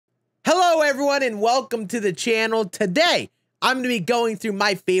everyone, and welcome to the channel. Today, I'm going to be going through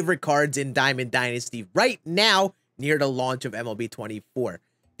my favorite cards in Diamond Dynasty right now near the launch of MLB 24.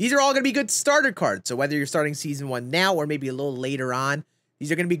 These are all going to be good starter cards, so whether you're starting Season 1 now or maybe a little later on, these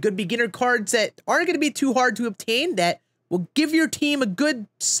are going to be good beginner cards that aren't going to be too hard to obtain that will give your team a good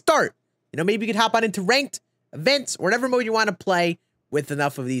start. You know, maybe you could hop on into ranked events or whatever mode you want to play with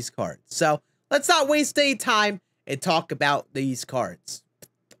enough of these cards. So, let's not waste any time and talk about these cards.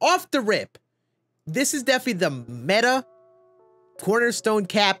 Off the rip, this is definitely the meta cornerstone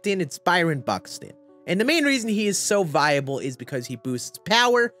captain. It's Byron Buxton. And the main reason he is so viable is because he boosts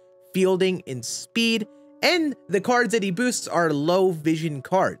power, fielding, and speed. And the cards that he boosts are low vision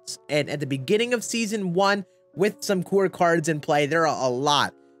cards. And at the beginning of Season 1, with some core cards in play, there are a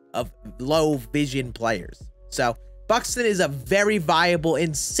lot of low vision players. So, Buxton is a very viable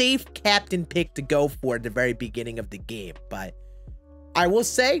and safe captain pick to go for at the very beginning of the game. But I will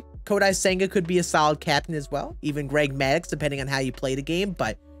say, Kodai Senga could be a solid captain as well. Even Greg Maddux, depending on how you play the game.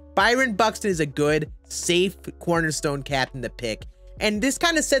 But Byron Buxton is a good, safe cornerstone captain to pick. And this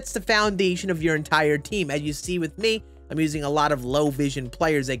kind of sets the foundation of your entire team. As you see with me, I'm using a lot of low vision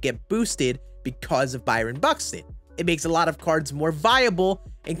players that get boosted because of Byron Buxton. It makes a lot of cards more viable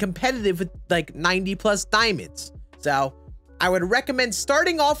and competitive with like 90 plus diamonds. So I would recommend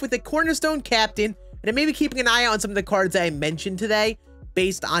starting off with a cornerstone captain and then maybe keeping an eye out on some of the cards that I mentioned today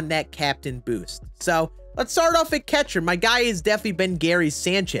based on that captain boost. So let's start off at catcher. My guy has definitely been Gary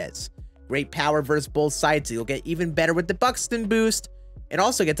Sanchez. Great power versus both sides. So you'll get even better with the Buxton boost. It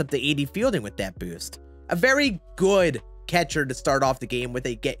also gets up to 80 fielding with that boost. A very good catcher to start off the game with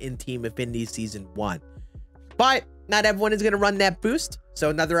a get-in team Affinity Season 1. But not everyone is going to run that boost. So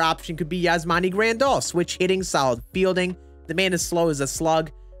another option could be Yasmani Grandal. Switch hitting, solid fielding. The man is slow as a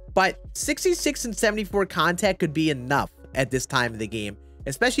slug. But 66 and 74 contact could be enough at this time of the game,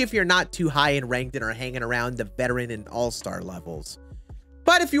 especially if you're not too high in ranked and are hanging around the veteran and all-star levels.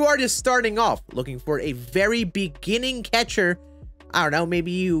 But if you are just starting off looking for a very beginning catcher, I don't know,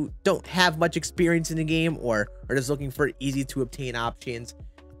 maybe you don't have much experience in the game or are just looking for easy to obtain options,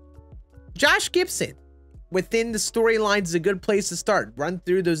 Josh Gibson within the storylines is a good place to start. Run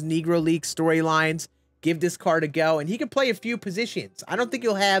through those Negro League storylines, give this card a go, and he can play a few positions. I don't think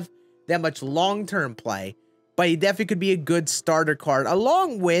he'll have that much long-term play, but he definitely could be a good starter card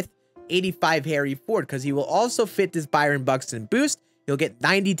along with 85 Harry Ford, because he will also fit this Byron Buxton boost. He'll get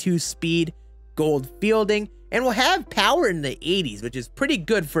 92 speed, gold fielding, and will have power in the 80s, which is pretty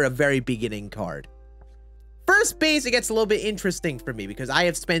good for a very beginning card. First base, it gets a little bit interesting for me because I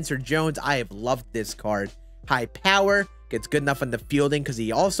have Spencer Jones. I have loved this card. High power, gets good enough on the fielding because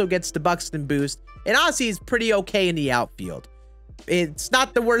he also gets the Buxton boost. And honestly, he's pretty okay in the outfield. It's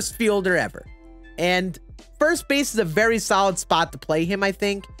not the worst fielder ever. And first base is a very solid spot to play him, I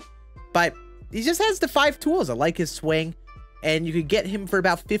think. But he just has the 5 tools. I like his swing. And you could get him for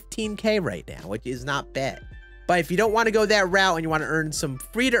about 15K right now, which is not bad. But if you don't want to go that route and you want to earn some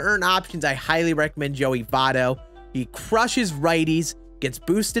free-to-earn options, I highly recommend Joey Votto. He crushes righties, gets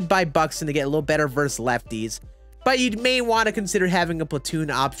boosted by Buxton to get a little better versus lefties. But you may want to consider having a platoon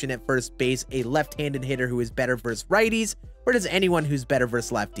option at first base, a left-handed hitter who is better versus righties, or does anyone who's better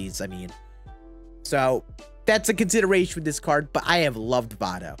versus lefties, I mean. So that's a consideration with this card, but I have loved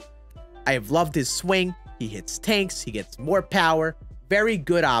Votto. I have loved his swing. He hits tanks, he gets more power. Very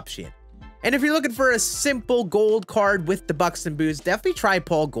good option. And if you're looking for a simple gold card with the Buxton boost, definitely try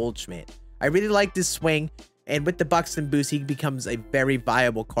Paul Goldschmidt. I really like this swing, and with the Buxton boost, he becomes a very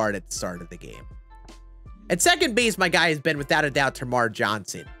viable card at the start of the game. At second base, my guy has been without a doubt Termarr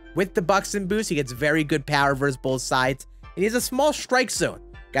Johnson. With the Buxton boost, he gets very good power versus both sides, and he has a small strike zone.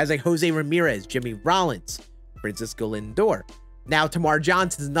 Guys like Jose Ramirez, Jimmy Rollins, Francisco Lindor. Now, Termarr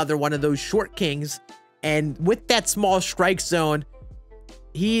Johnson is another one of those short kings, and with that small strike zone,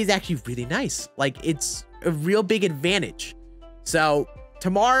 he is actually really nice. Like, it's a real big advantage. So,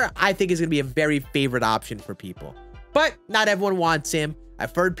 Termarr, I think, is going to be a very favorite option for people. But not everyone wants him.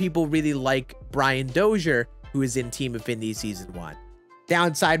 I've heard people really like Brian Dozier, who is in Team Affinity Season 1.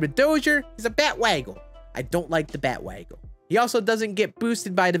 Downside with Dozier is a bat waggle. I don't like the bat waggle. He also doesn't get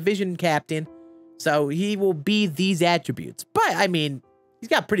boosted by the Vision Captain, so he will be these attributes. But, I mean, he's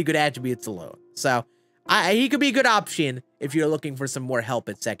got pretty good attributes alone. So, he could be a good option if you're looking for some more help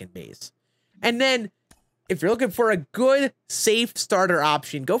at second base. And then, if you're looking for a good, safe starter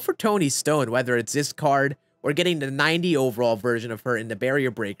option, go for Toni Stone, whether it's this card or getting the 90 overall version of her in the Barrier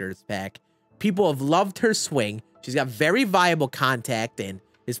Breakers pack. People have loved her swing. She's got very viable contact and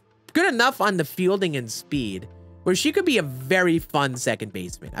is good enough on the fielding and speed, where she could be a very fun second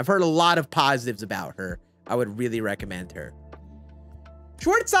baseman. I've heard a lot of positives about her. I would really recommend her.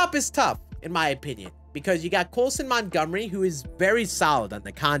 Shortstop is tough. in my opinion, because you got Colson Montgomery, who is very solid on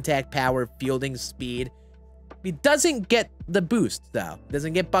the contact power, fielding speed. He doesn't get the boost, though.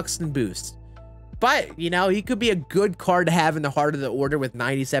 Doesn't get Buxton boost. But, you know, he could be a good card to have in the heart of the order with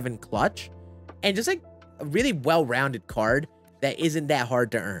 97 clutch. And just like a really well-rounded card that isn't that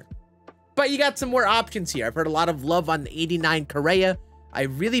hard to earn. But you got some more options here. I've heard a lot of love on the 89 Correa. I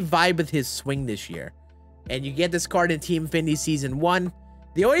really vibe with his swing this year. And you get this card in Team Infinity Season 1.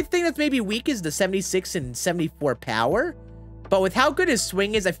 The only thing that's maybe weak is the 76 and 74 power. But with how good his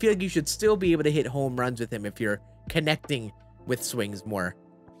swing is, I feel like you should still be able to hit home runs with him if you're connecting with swings more.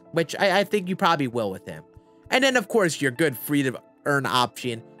 Which I think you probably will with him. And then, of course, your good free-to-earn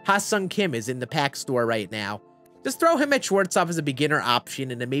option. Ha-Sung Kim is in the pack store right now. Just throw him at shortstop as a beginner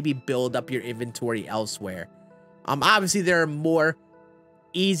option and then maybe build up your inventory elsewhere. Obviously, there are more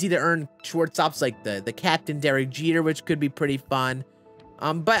easy-to-earn shortstops like the Captain Derek Jeter, which could be pretty fun.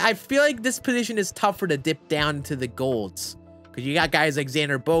 But I feel like this position is tougher to dip down into the golds. Because you got guys like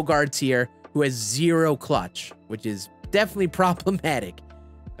Xander Bogaerts here who has 0 clutch, which is definitely problematic.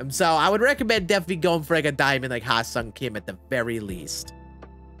 So I would recommend definitely going for like a diamond like Ha-Sung Kim at the very least.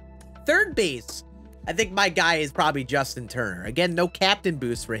 Third base, I think my guy is probably Justin Turner. Again, no captain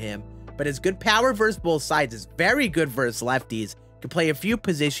boost for him, but his good power versus both sides is very good versus lefties. Can play a few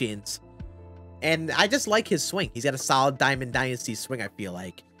positions. And I just like his swing. He's got a solid Diamond Dynasty swing, I feel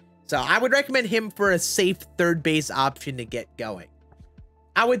like. So I would recommend him for a safe third base option to get going.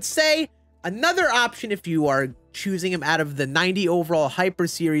 I would say another option if you are choosing him out of the 90 overall Hyper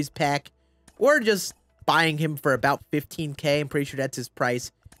Series pack, or just buying him for about 15K, I'm pretty sure that's his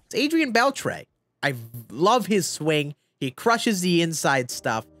price, it's Adrian Beltre. I love his swing. He crushes the inside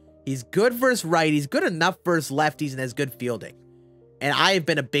stuff. He's good versus righties, good enough versus lefties, and has good fielding. And I have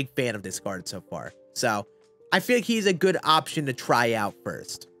been a big fan of this card so far. So I feel like he's a good option to try out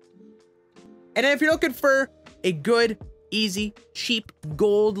first. And then if you're looking for a good, easy, cheap,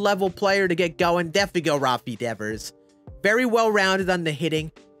 gold level player to get going, definitely go Rafi Devers. Very well-rounded on the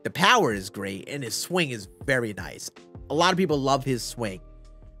hitting. The power is great, and his swing is very nice. A lot of people love his swing.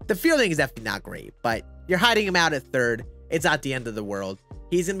 The fielding is definitely not great, but you're hiding him out at third. It's not the end of the world.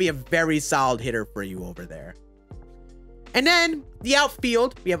 He's going to be a very solid hitter for you over there. And then the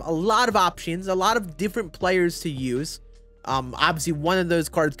outfield, we have a lot of options, a lot of different players to use. Obviously, one of those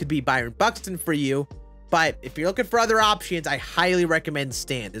cards could be Byron Buxton for you. But if you're looking for other options, I highly recommend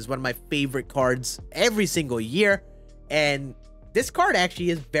Scann. This is one of my favorite cards every single year. And this card actually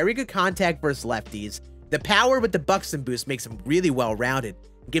has very good contact versus lefties. The power with the Buxton boost makes him really well-rounded.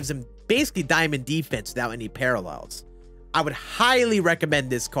 Gives him basically diamond defense without any parallels. I would highly recommend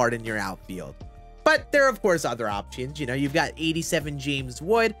this card in your outfield. But there are, of course, other options. You know, you've got 87 James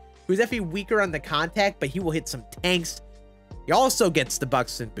Wood, who's definitely weaker on the contact, but he will hit some tanks. He also gets the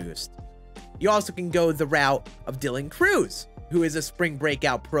Buxton boost. You also can go the route of Dylan Cruz, who is a spring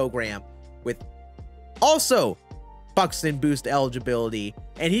breakout program with also Buxton boost eligibility,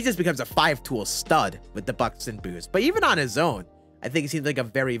 and he just becomes a 5-tool stud with the Buxton boost. But even on his own, I think it seems like a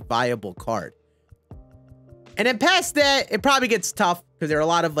very viable card. And then past that, it probably gets tough because there are a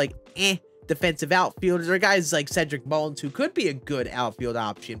lot of like defensive outfielders or guys like Cedric Mullins who could be a good outfield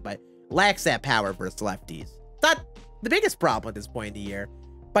option, but lacks that power versus lefties. Not the biggest problem at this point in the year,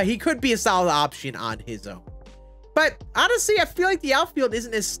 but he could be a solid option on his own. But honestly, I feel like the outfield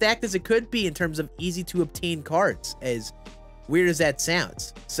isn't as stacked as it could be in terms of easy to obtain cards, as weird as that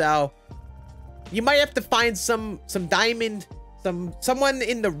sounds. So you might have to find someone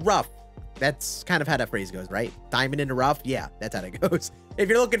in the rough. That's kind of how that phrase goes, right? Diamond in the rough? Yeah, that's how it goes. If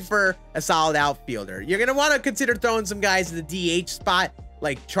you're looking for a solid outfielder, you're going to want to consider throwing some guys in the DH spot,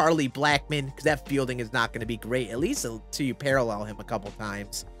 like Charlie Blackmon, because that fielding is not going to be great, at least until you parallel him a couple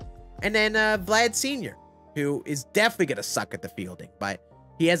times. And then Vlad Sr., who is definitely going to suck at the fielding, but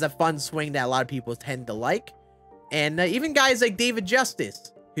he has a fun swing that a lot of people tend to like. And even guys like David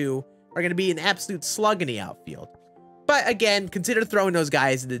Justice, who are going to be an absolute slug in the outfield. But again, consider throwing those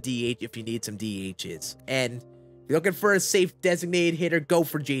guys in the DH if you need some DHs. And if you're looking for a safe designated hitter, go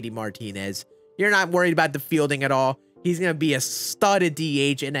for JD Martinez. You're not worried about the fielding at all. He's going to be a stud at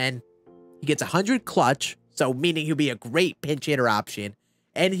DH, and then he gets 100 clutch, so meaning he'll be a great pinch hitter option,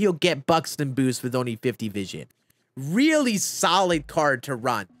 and he'll get Buxton boost with only 50 vision. Really solid card to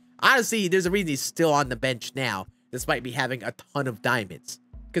run. Honestly, there's a reason he's still on the bench now, despite me having a ton of diamonds,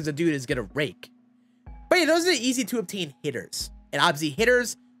 because the dude is going to rake. But yeah, those are the easy to obtain hitters. And obviously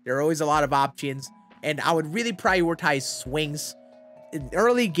hitters, there are always a lot of options. And I would really prioritize swings. In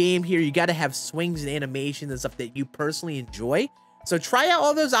early game here, you got to have swings and animations and stuff that you personally enjoy. So try out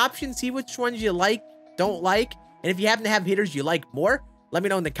all those options, see which ones you like, don't like. And if you happen to have hitters you like more, let me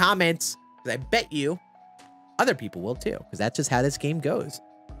know in the comments. Because I bet you other people will too. Because that's just how this game goes.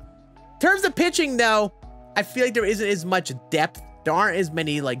 In terms of pitching, though, I feel like there isn't as much depth. There aren't as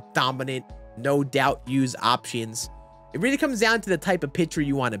many like dominant, no doubt use options. It really comes down to the type of pitcher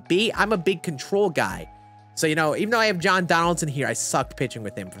you want to be. I'm a big control guy. So, you know, even though I have John Donaldson here, I sucked pitching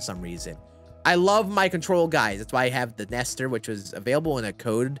with him for some reason. I love my control guys. That's why I have the Nestor, which was available in a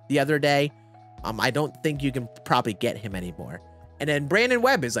code the other day. I don't think you can probably get him anymore. And then Brandon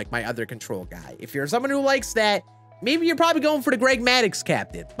Webb is like my other control guy. If you're someone who likes that, maybe you're probably going for the Greg Maddux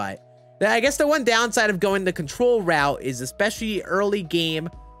captain. But I guess the one downside of going the control route is especially early game.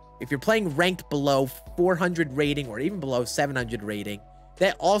 If you're playing ranked below 400 rating or even below 700 rating,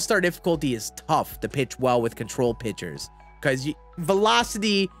 that all-star difficulty is tough to pitch well with control pitchers. Because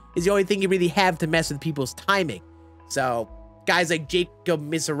velocity is the only thing you really have to mess with people's timing. So guys like Jacob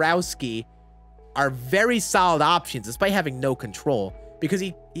Misiorowski are very solid options despite having no control, because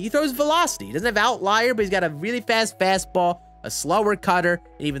he throws velocity. He doesn't have outlier, but he's got a really fast fastball, a slower cutter,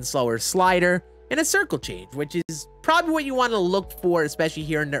 an even slower slider, and a circle change, which is probably what you want to look for, especially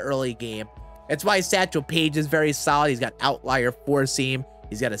here in the early game. That's why Satchel Paige is very solid. He's got outlier four seam.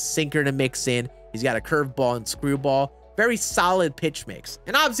 He's got a sinker to mix in. He's got a curveball and screwball. Very solid pitch mix.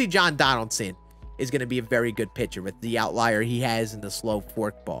 And obviously John Donaldson is going to be a very good pitcher with the outlier he has in the slow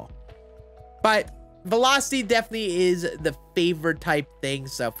forkball. But velocity definitely is the favorite type thing.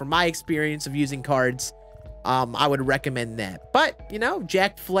 So from my experience of using cards, I would recommend that. But, you know,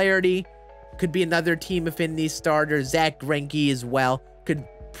 Jack Flaherty could be another team affinity starter. Zach Greinke as well could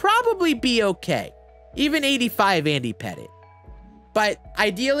probably be okay. Even 85 Andy Pettitte. But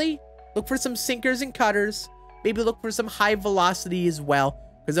ideally, look for some sinkers and cutters. Maybe look for some high velocity as well,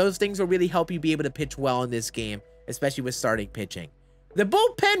 because those things will really help you be able to pitch well in this game, especially with starting pitching. The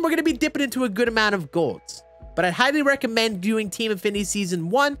bullpen, we're going to be dipping into a good amount of golds, but I'd highly recommend doing Team Affinity Season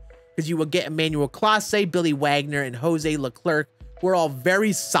 1, because you will get Emmanuel Clase, Billy Wagner, and Jose Leclerc, who are all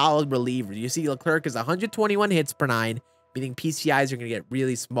very solid relievers. You see Leclerc is 121 hits per 9, meaning PCIs are going to get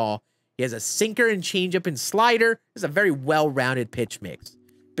really small. He has a sinker and changeup and slider. It's a very well-rounded pitch mix.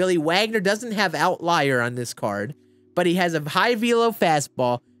 Billy Wagner doesn't have outlier on this card, but he has a high velo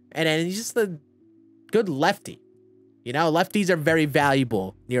fastball, and then he's just a good lefty. You know, lefties are very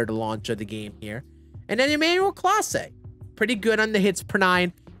valuable near the launch of the game here. And then Emmanuel Clase, pretty good on the hits per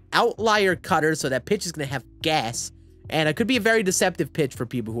 9, outlier cutter, so that pitch is going to have gas, and it could be a very deceptive pitch for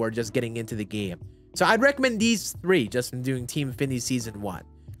people who are just getting into the game. So I'd recommend these three just from doing Team Affinity Season 1.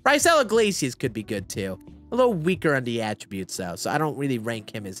 Raisel Iglesias could be good too. A little weaker on the attributes though, so I don't really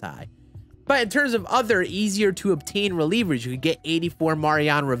rank him as high. But in terms of other easier to obtain relievers, you could get 84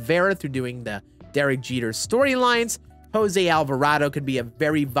 Mariano Rivera through doing the Derek Jeter storylines. Jose Alvarado could be a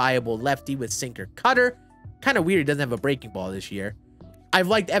very viable lefty with sinker cutter. Kind of weird he doesn't have a breaking ball this year. I've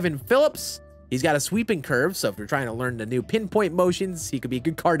liked Evan Phillips. He's got a sweeping curve, so if you're trying to learn the new pinpoint motions, he could be a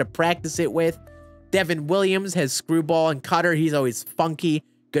good card to practice it with. Devin Williams has screwball and cutter. He's always funky.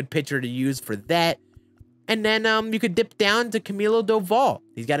 Good pitcher to use for that. And then you could dip down to Camilo Doval.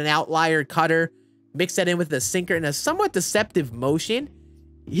 He's got an outlier cutter. Mix that in with a sinker and a somewhat deceptive motion.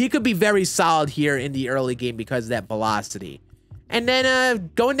 He could be very solid here in the early game because of that velocity. And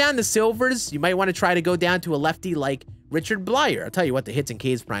then going down to silvers, you might want to try to go down to a lefty like Richard Blyer. I'll tell you what, the hits and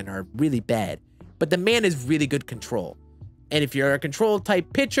Ks per 9 are really bad. But the man is really good control. And if you're a control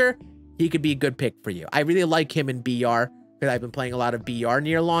type pitcher, he could be a good pick for you. I really like him in BR because I've been playing a lot of BR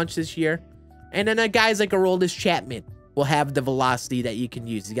near launch this year. And then guys like Aroldis Chapman will have the velocity that you can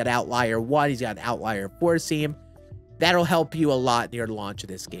use. He's got outlier 1. He's got an outlier 4 seam. That'll help you a lot near the launch of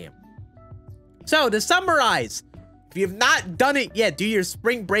this game. So to summarize, if you have not done it yet, do your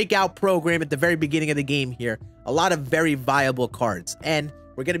spring breakout program at the very beginning of the game here. A lot of very viable cards. And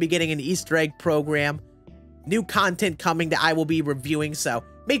we're going to be getting an Easter egg program. New content coming that I will be reviewing. So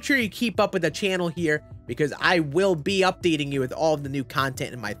make sure you keep up with the channel here, because I will be updating you with all of the new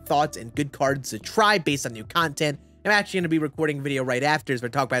content and my thoughts and good cards to try based on new content. I'm actually going to be recording a video right after as we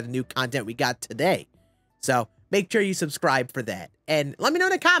talk about the new content we got today. So make sure you subscribe for that. And let me know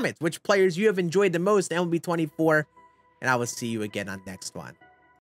in the comments which players you have enjoyed the most in MLB 24. And I will see you again on next one.